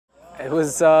It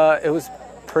was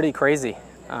pretty crazy.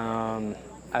 I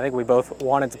think we both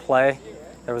wanted to play.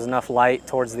 There was enough light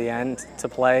towards the end to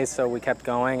play, so we kept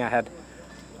going. I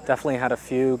definitely had a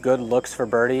few good looks for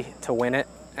birdie to win it,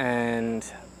 and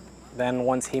then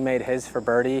once he made his for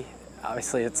birdie,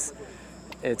 obviously it's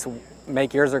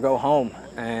make yours or go home,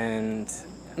 and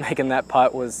making that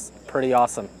putt was pretty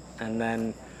awesome. And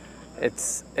then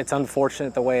it's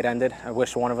unfortunate the way it ended. I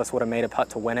wish one of us would have made a putt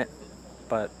to win it,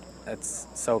 but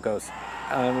so it goes.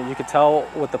 You could tell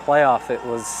with the playoff, it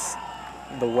was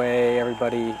the way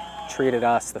everybody treated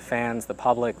us, the fans, the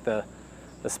public, the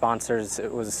sponsors.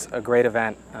 It was a great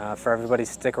event for everybody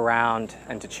to stick around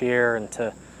and to cheer and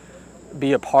to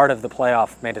be a part of the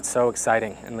playoff. Made it so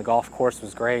exciting, and the golf course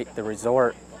was great. The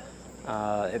resort,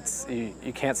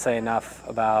 you can't say enough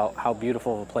about how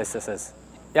beautiful of a place this is.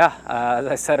 Yeah, as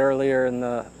I said earlier in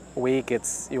the week,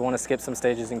 you want to skip some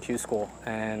stages in Q school,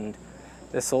 and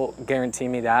this will guarantee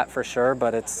me that for sure.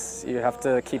 But you have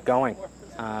to keep going.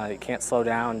 You can't slow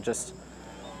down just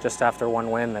after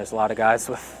one win. There's a lot of guys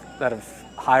that are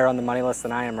higher on the money list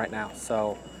than I am right now.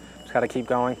 So just got to keep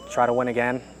going, try to win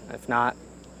again. If not,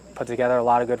 put together a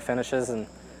lot of good finishes and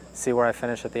see where I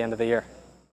finish at the end of the year.